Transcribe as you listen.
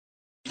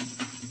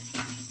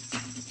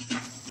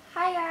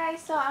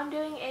guys, so I'm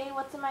doing a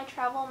what's in my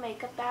travel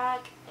makeup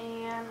bag,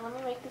 and let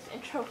me make this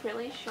intro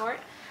really short.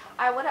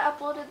 I would have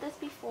uploaded this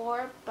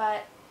before,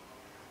 but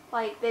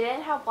like they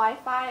didn't have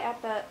Wi-Fi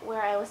at the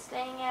where I was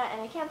staying at,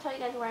 and I can't tell you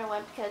guys where I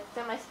went because it's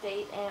in my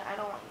state and I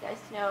don't want you guys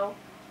to know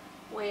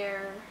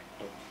where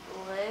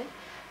I live.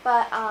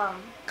 But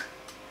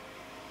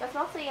that's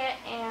mostly it,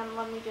 and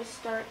let me just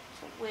start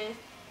with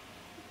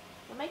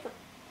the makeup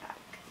bag.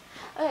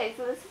 Okay,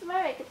 so this is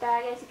my makeup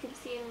bag. As you can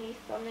see in the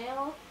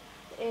thumbnail,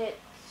 it's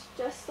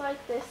just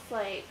like this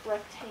like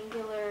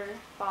rectangular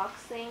box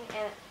thing,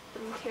 and the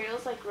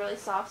material's like really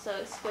soft, so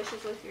it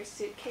squishes with your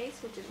suitcase,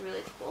 which is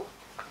really cool.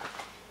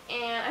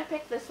 And I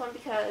picked this one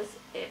because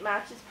it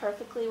matches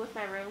perfectly with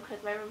my room,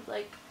 because my room's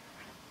like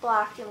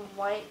black and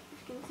white.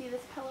 If you can see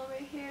this pillow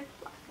right here,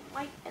 it's black and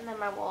white, and then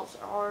my walls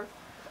are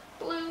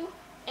blue.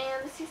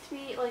 And this used to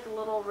be like a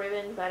little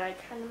ribbon, but I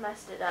kind of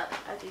messed it up,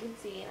 as you can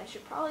see, and I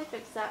should probably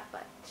fix that,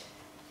 but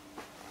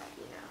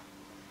you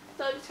know.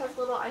 So it just has a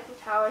little Eiffel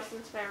Tower,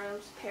 since my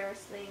room's Paris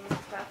thing and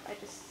stuff. I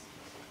just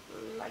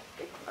like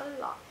it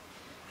a lot.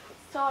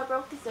 So I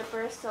broke the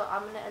zipper, so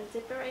I'm going to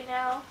unzip it right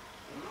now.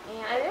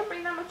 And I didn't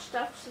bring that much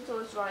stuff since it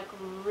was like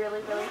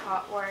really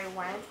hot where I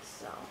went,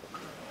 so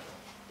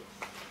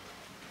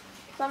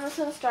I'm just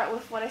going to start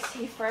with what I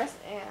see first,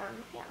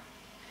 and yeah.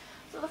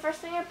 So the first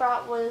thing I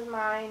brought was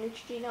my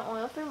Neutrogena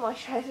Oil-Free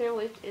Moisturizer,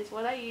 which is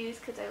what I use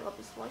because I love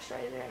this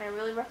moisturizer and I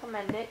really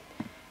recommend it.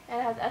 And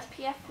it has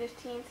SPF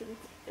 15 since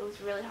it was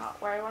really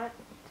hot where I went.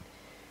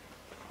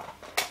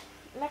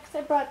 Next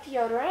I brought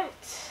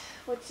deodorant,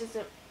 which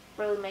isn't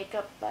really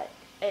makeup, but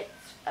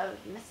it's a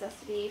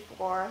necessity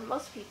for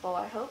most people,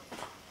 I hope.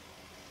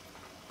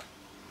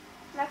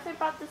 Next I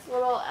brought this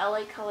little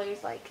LA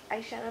Colors like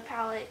eyeshadow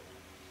palette.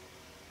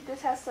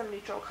 This has some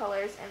neutral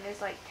colors, and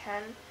there's like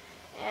 10.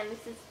 And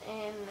this is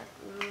in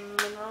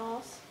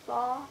Mineral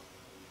Spa.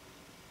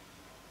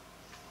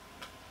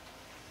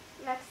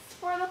 Next,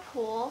 for the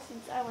pool,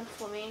 since I went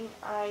swimming,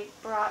 I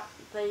brought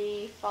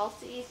the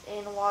falsies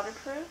in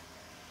waterproof,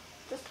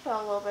 just to put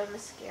a little bit of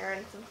mascara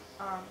and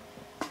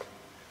some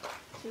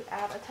to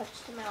add a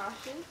touch to my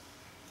lashes.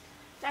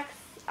 Next,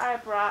 I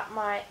brought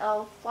my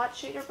e.l.f. flat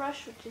shader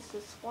brush, which is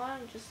this one.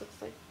 It just looks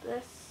like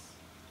this.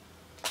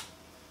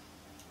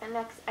 And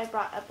next, I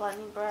brought a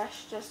blending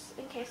brush just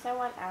in case I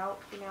went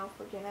out, you know,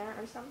 for dinner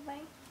or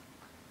something.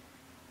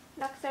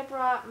 Next, I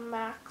brought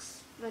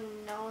MAC's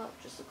Vanilla.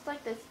 It just looks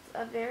like this. It's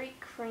a very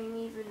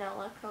creamy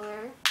vanilla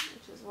color,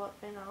 which is what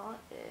vanilla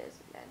is.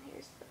 And then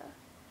here's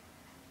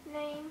the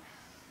name.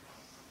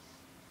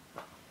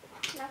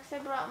 Next, I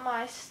brought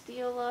my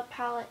Stila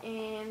palette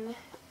in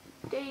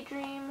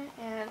Daydream,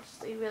 and it's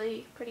just a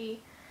really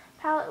pretty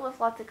palette with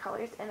lots of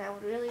colors, and I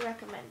would really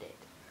recommend it.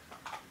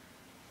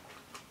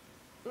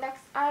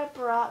 Next, I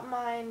brought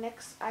my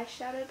NYX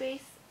eyeshadow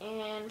base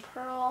in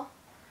Pearl,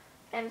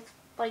 and it's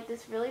like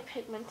this really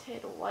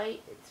pigmented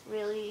white. It's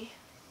really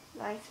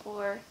nice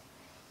for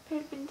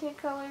pigmented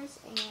colors,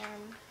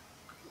 and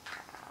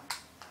yeah.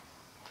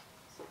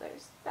 So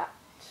there's that.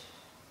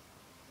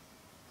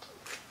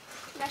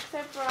 Next,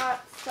 I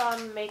brought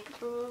some makeup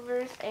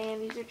removers,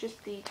 and these are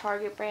just the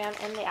Target brand,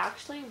 and they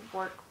actually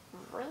work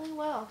really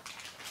well.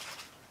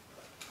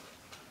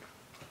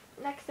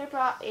 Next, I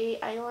brought a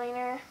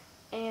eyeliner.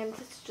 And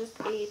this is just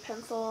a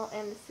pencil,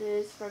 and this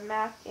is from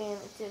MAC, and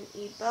it's in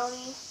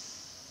Ebony,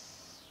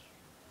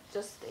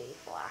 just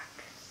a black.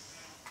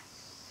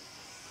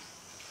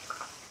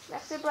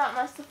 Next I brought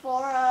my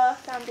Sephora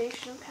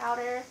foundation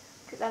powder,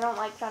 because I don't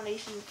like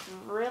foundation. It's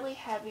really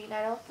heavy, and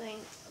I don't think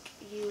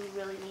you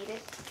really need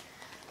it.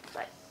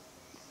 But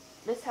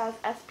this has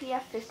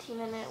SPF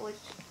 15 in it, which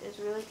is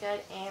really good,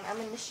 and I'm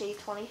in the shade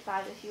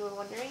 25 if you were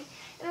wondering.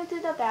 And I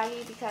did a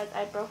baggie because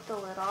I broke the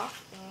lid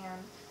off,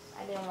 and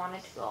I didn't want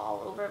it to go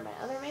all over my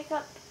other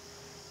makeup.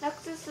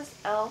 Next is this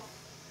e.l.f.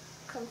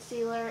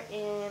 concealer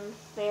in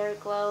Fair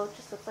Glow. It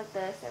just looks like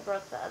this. I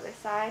broke the other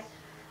side,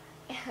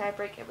 and I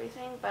break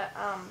everything, but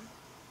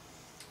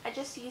I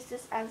just use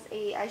this as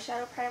a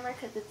eyeshadow primer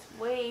because it's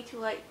way too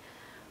light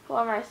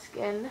for my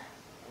skin.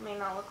 It may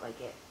not look like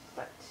it,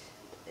 but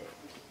it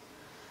is.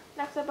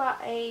 Next I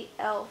bought a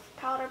e.l.f.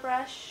 powder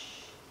brush.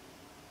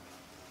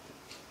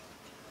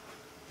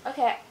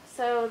 Okay,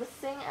 so this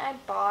thing I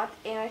bought,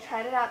 and I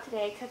tried it out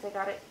today because I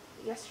got it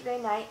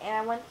yesterday night, and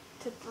I went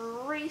to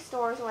 3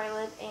 stores where I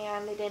live,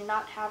 and they did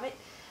not have it,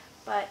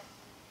 but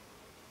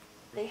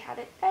they had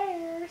it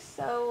there.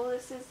 So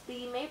this is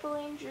the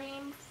Maybelline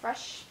Dream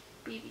Fresh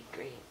BB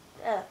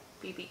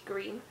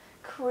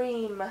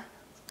Cream,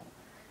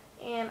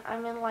 and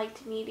I'm in light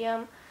to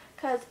medium,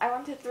 because I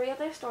went to 3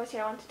 other stores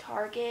here. I went to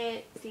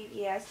Target,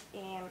 CVS,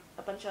 and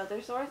a bunch of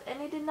other stores,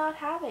 and they did not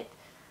have it.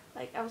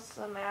 Like, I was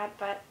so mad,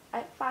 but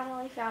I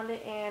finally found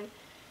it, and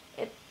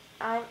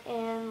I'm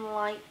in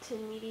light to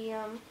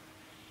medium,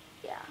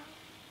 yeah,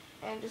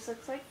 and it just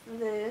looks like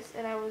this,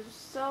 and I was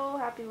so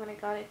happy when I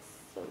got it.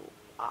 It's so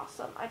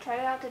awesome. I tried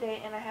it out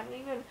today, and I haven't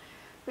even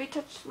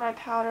retouched my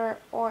powder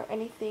or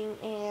anything,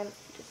 and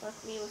it just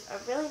left me with a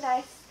really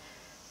nice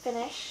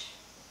finish.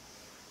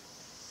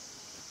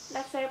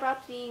 Next, I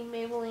brought the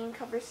Maybelline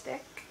Cover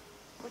Stick.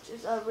 which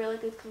is a really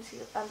good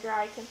under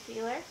eye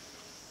concealer.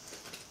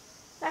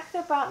 Next,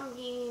 I brought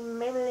the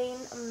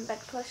Maybelline Bed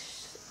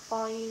Plush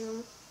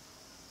Volume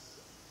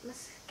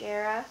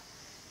Mascara,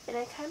 and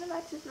it kind of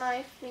matches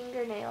my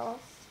fingernails.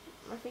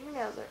 My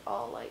fingernails are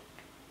all like,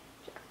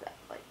 check that,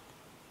 like,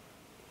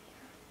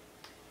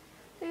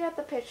 so you got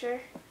the picture.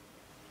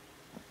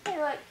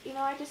 Hey look, you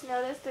know, I just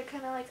noticed they're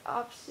kind of like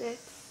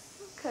opposites,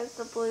 because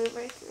the blue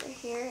right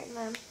here, and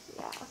then,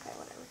 yeah, okay,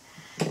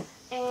 whatever.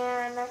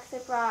 And next I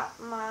brought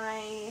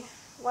my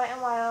Wet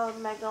n Wild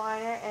Mega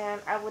Liner,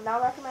 and I would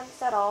not recommend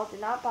this at all. Do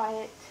not buy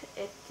it.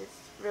 It just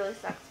really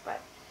sucks,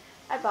 but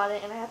I bought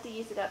it, and I have to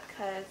use it up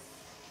because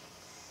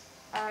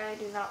I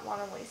do not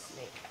want to waste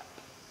makeup.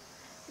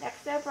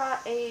 Next I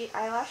brought a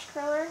eyelash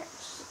curler. It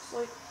looks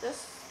like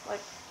this,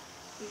 like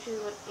usually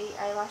what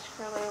a eyelash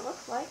curler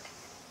looks like.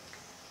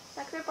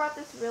 Next I brought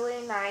this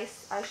really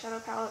nice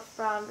eyeshadow palette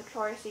from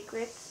Victoria's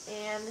Secret,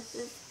 and this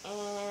is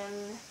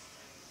in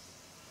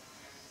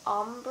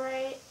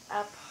Ombre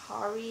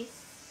Paris.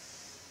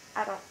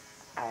 I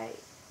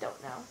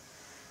don't know.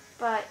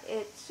 But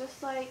it's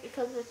just like, it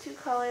comes with two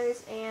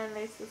colors, and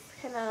there's this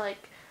kind of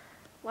like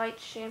light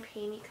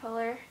champagne-y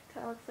color.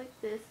 Kind of looks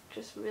like this,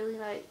 just really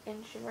light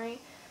and shimmery.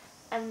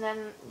 And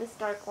then this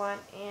dark one,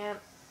 and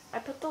I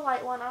put the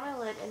light one on my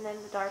lid and then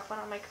the dark one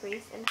on my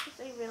crease, and it's just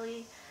a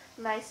really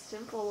nice,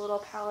 simple little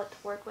palette to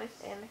work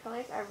with, and the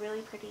colors are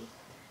really pretty.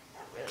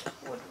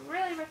 I would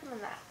really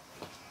recommend that.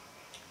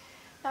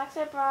 Next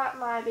I brought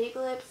my baby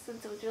lips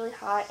since it was really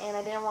hot and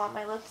I didn't want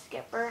my lips to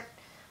get burnt.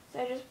 So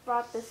I just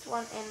brought this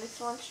one, and this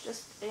one's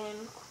just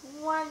in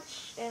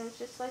Quench, and it's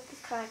just like this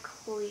kind of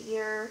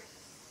clear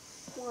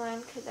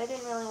one because I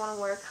didn't really want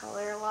to wear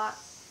color a lot.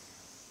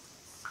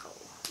 So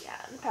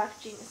yeah, and the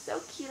packaging is so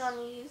cute on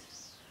these.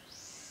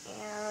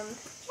 And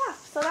yeah,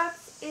 so that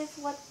is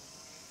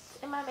what's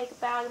in my makeup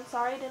bag. I'm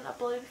sorry I didn't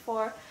upload it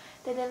before.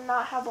 They did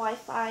not have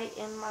Wi-Fi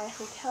in my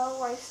hotel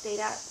where I stayed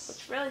at,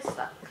 which really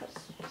sucked because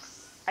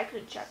I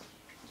couldn't check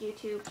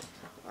YouTube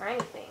or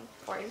anything,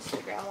 or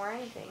Instagram or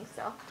anything.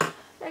 So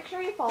make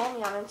sure you follow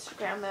me on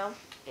Instagram though.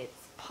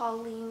 It's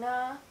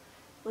Paulina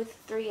with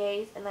 3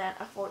 A's and then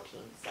a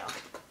 14. So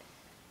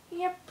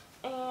yep,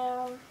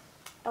 and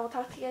I will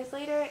talk to you guys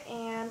later,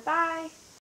 and bye.